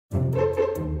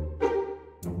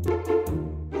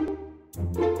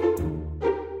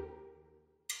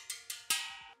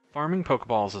Farming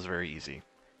Pokeballs is very easy.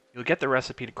 You'll get the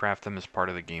recipe to craft them as part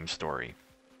of the game's story.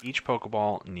 Each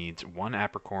Pokeball needs 1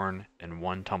 Apricorn and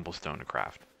 1 Tumblestone to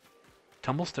craft.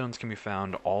 Tumblestones can be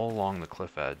found all along the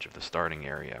cliff edge of the starting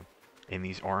area, in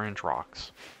these orange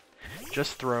rocks.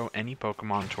 Just throw any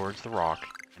Pokemon towards the rock,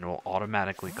 and it will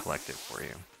automatically collect it for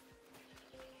you.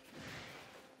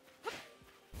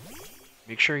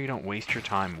 Make sure you don't waste your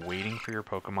time waiting for your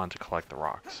Pokemon to collect the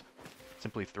rocks.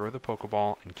 Simply throw the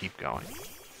Pokeball and keep going.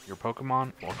 Your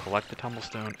Pokemon will collect the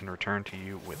Tumblestone and return to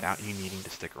you without you needing to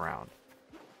stick around.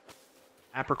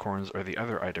 Apricorns are the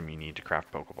other item you need to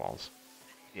craft Pokeballs.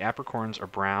 The Apricorns are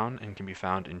brown and can be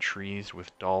found in trees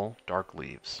with dull, dark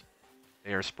leaves.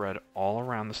 They are spread all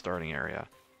around the starting area,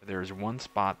 but there is one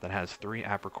spot that has 3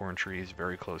 Apricorn trees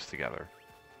very close together.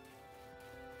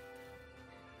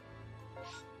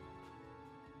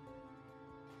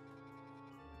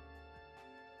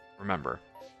 Remember,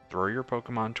 throw your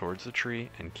Pokemon towards the tree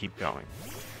and keep going.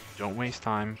 Don't waste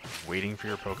time waiting for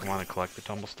your Pokemon to collect the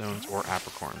Tumblestones or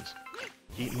Apricorns.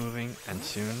 Keep moving, and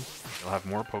soon you'll have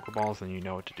more Pokeballs than you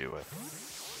know what to do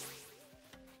with.